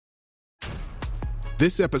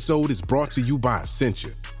This episode is brought to you by Essentia.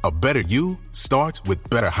 A better you starts with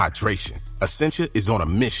better hydration. Essentia is on a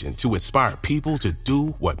mission to inspire people to do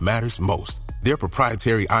what matters most. Their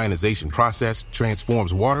proprietary ionization process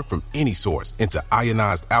transforms water from any source into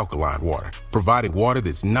ionized alkaline water, providing water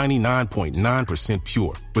that's 99.9%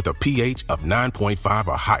 pure with a pH of 9.5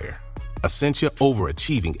 or higher. Essentia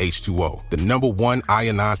overachieving H2O, the #1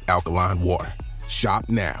 ionized alkaline water. Shop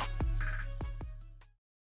now.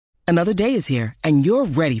 Another day is here, and you're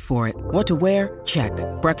ready for it. What to wear? Check.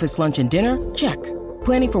 Breakfast, lunch, and dinner? Check.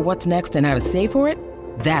 Planning for what's next and how to save for it?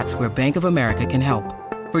 That's where Bank of America can help.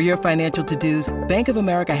 For your financial to-dos, Bank of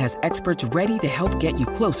America has experts ready to help get you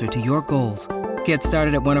closer to your goals. Get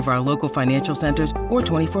started at one of our local financial centers or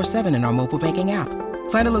 24/7 in our mobile banking app.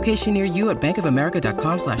 Find a location near you at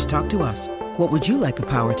bankofamerica.com/talktous. What would you like the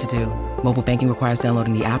power to do? Mobile banking requires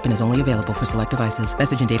downloading the app and is only available for select devices.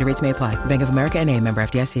 Message and data rates may apply. Bank of America N.A., member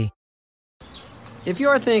FDIC. If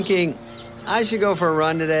you're thinking, I should go for a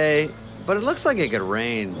run today, but it looks like it could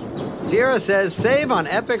rain, Sierra says save on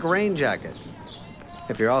epic rain jackets.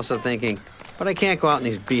 If you're also thinking, but I can't go out in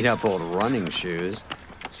these beat-up old running shoes,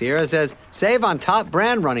 Sierra says save on top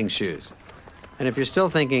brand running shoes. And if you're still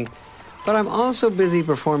thinking, but I'm also busy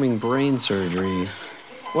performing brain surgery,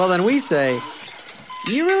 well, then we say,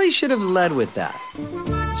 you really should have led with that.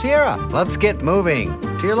 Sierra, let's get moving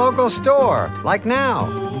to your local store, like now.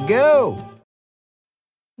 Go!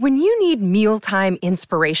 When you need mealtime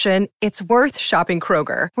inspiration, it's worth shopping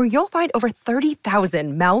Kroger, where you'll find over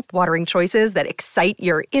 30,000 mouth-watering choices that excite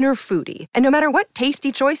your inner foodie. And no matter what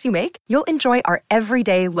tasty choice you make, you'll enjoy our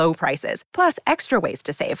everyday low prices, plus extra ways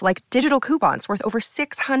to save, like digital coupons worth over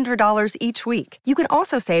 $600 each week. You can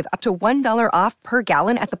also save up to $1 off per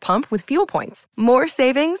gallon at the pump with fuel points. More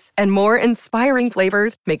savings and more inspiring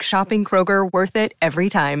flavors make shopping Kroger worth it every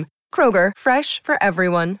time. Kroger, fresh for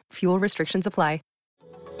everyone. Fuel restrictions apply.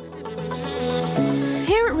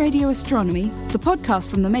 Here at Radio Astronomy, the podcast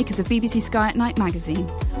from the makers of BBC Sky at Night magazine,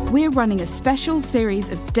 we're running a special series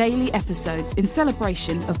of daily episodes in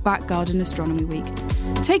celebration of Back Garden Astronomy Week,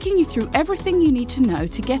 taking you through everything you need to know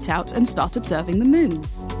to get out and start observing the moon.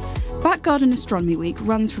 Back Garden Astronomy Week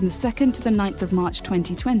runs from the 2nd to the 9th of March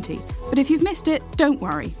 2020, but if you've missed it, don't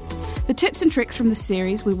worry. The tips and tricks from the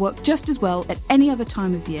series will work just as well at any other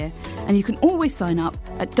time of year, and you can always sign up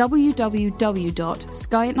at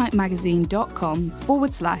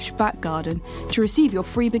www.skyatnightmagazine.com/backgarden to receive your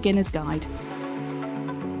free beginner's guide.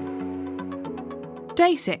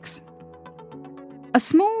 Day 6. A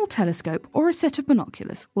small telescope or a set of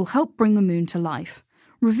binoculars will help bring the moon to life,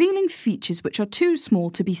 revealing features which are too small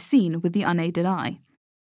to be seen with the unaided eye.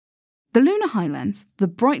 The lunar highlands, the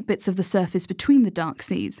bright bits of the surface between the dark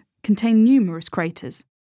seas, contain numerous craters.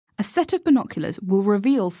 A set of binoculars will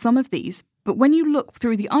reveal some of these, but when you look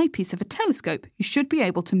through the eyepiece of a telescope, you should be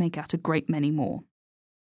able to make out a great many more.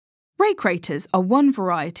 Ray craters are one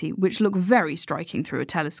variety which look very striking through a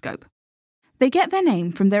telescope. They get their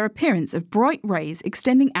name from their appearance of bright rays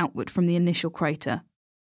extending outward from the initial crater.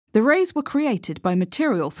 The rays were created by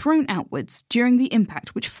material thrown outwards during the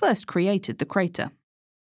impact which first created the crater.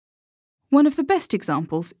 One of the best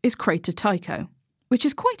examples is crater Tycho, which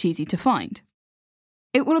is quite easy to find.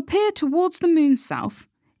 It will appear towards the moon's south,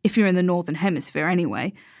 if you're in the northern hemisphere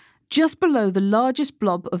anyway, just below the largest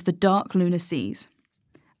blob of the dark lunar seas.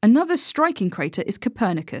 Another striking crater is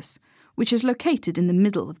Copernicus, which is located in the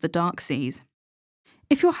middle of the dark seas.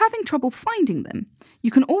 If you're having trouble finding them,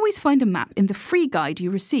 you can always find a map in the free guide you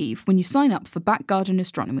receive when you sign up for Back Garden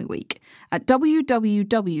Astronomy Week at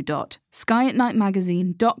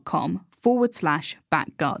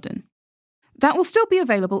www.skyatnightmagazine.com/backgarden. That will still be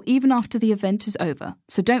available even after the event is over,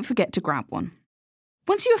 so don't forget to grab one.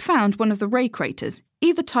 Once you have found one of the ray craters,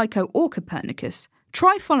 either Tycho or Copernicus,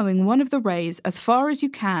 try following one of the rays as far as you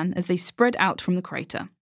can as they spread out from the crater.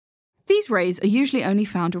 These rays are usually only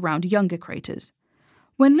found around younger craters.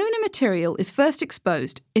 When lunar material is first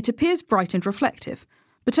exposed, it appears bright and reflective,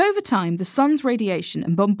 but over time the sun's radiation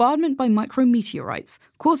and bombardment by micrometeorites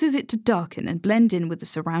causes it to darken and blend in with the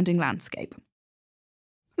surrounding landscape.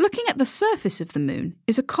 Looking at the surface of the moon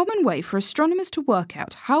is a common way for astronomers to work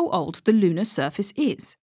out how old the lunar surface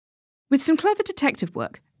is. With some clever detective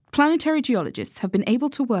work, planetary geologists have been able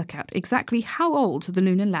to work out exactly how old the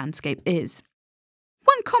lunar landscape is.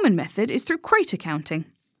 One common method is through crater counting.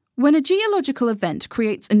 When a geological event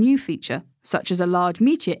creates a new feature, such as a large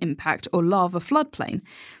meteor impact or lava floodplain,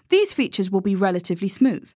 these features will be relatively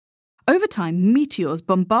smooth. Over time, meteors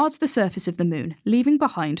bombard the surface of the moon, leaving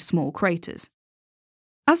behind small craters.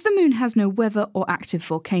 As the moon has no weather or active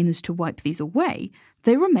volcanoes to wipe these away,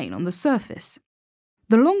 they remain on the surface.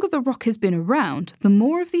 The longer the rock has been around, the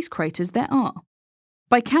more of these craters there are.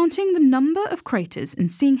 By counting the number of craters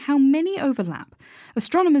and seeing how many overlap,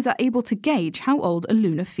 astronomers are able to gauge how old a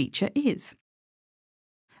lunar feature is.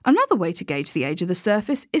 Another way to gauge the age of the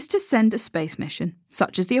surface is to send a space mission,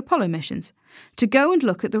 such as the Apollo missions, to go and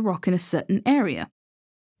look at the rock in a certain area.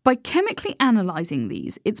 By chemically analysing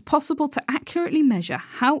these, it's possible to accurately measure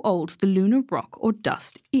how old the lunar rock or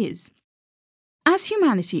dust is. As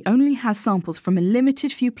humanity only has samples from a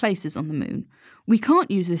limited few places on the Moon, we can't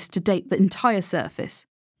use this to date the entire surface.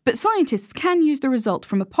 But scientists can use the result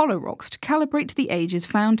from Apollo rocks to calibrate the ages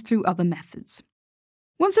found through other methods.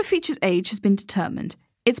 Once a feature's age has been determined,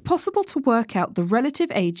 it's possible to work out the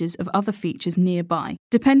relative ages of other features nearby,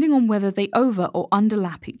 depending on whether they over or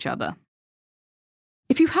underlap each other.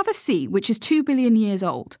 If you have a sea which is 2 billion years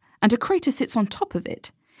old and a crater sits on top of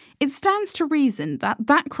it, it stands to reason that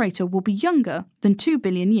that crater will be younger than 2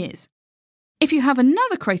 billion years. If you have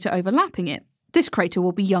another crater overlapping it, this crater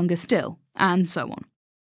will be younger still, and so on.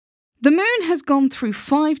 The Moon has gone through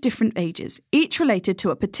 5 different ages, each related to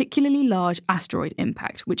a particularly large asteroid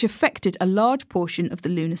impact which affected a large portion of the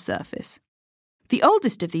lunar surface. The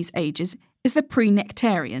oldest of these ages is the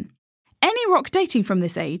pre-Nectarian. Any rock dating from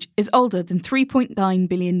this age is older than 3.9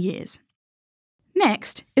 billion years.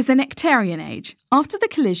 Next is the Nectarian age, after the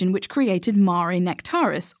collision which created Mare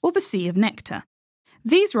Nectaris, or the Sea of Nectar.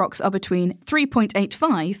 These rocks are between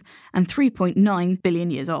 3.85 and 3.9 billion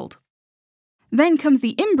years old. Then comes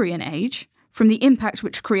the Imbrian age, from the impact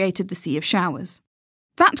which created the Sea of Showers.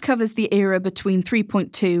 That covers the era between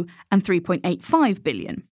 3.2 and 3.85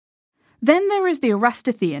 billion. Then there is the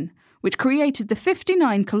Erastothian, which created the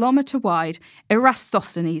 59-kilometre-wide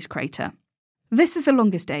Eratosthenes crater. This is the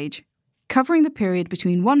longest age, covering the period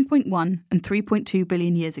between 1.1 and 3.2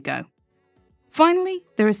 billion years ago. Finally,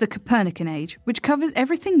 there is the Copernican age, which covers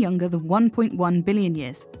everything younger than 1.1 billion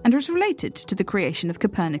years and is related to the creation of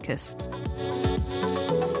Copernicus.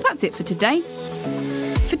 That's it for today.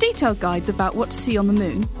 For detailed guides about what to see on the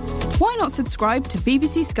Moon, why not subscribe to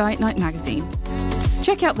BBC Sky at Night magazine?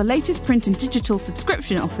 Check out the latest print and digital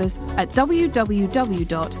subscription offers at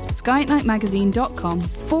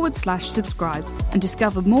www.skyatnightmagazine.com/subscribe and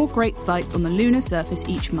discover more great sights on the lunar surface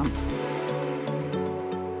each month.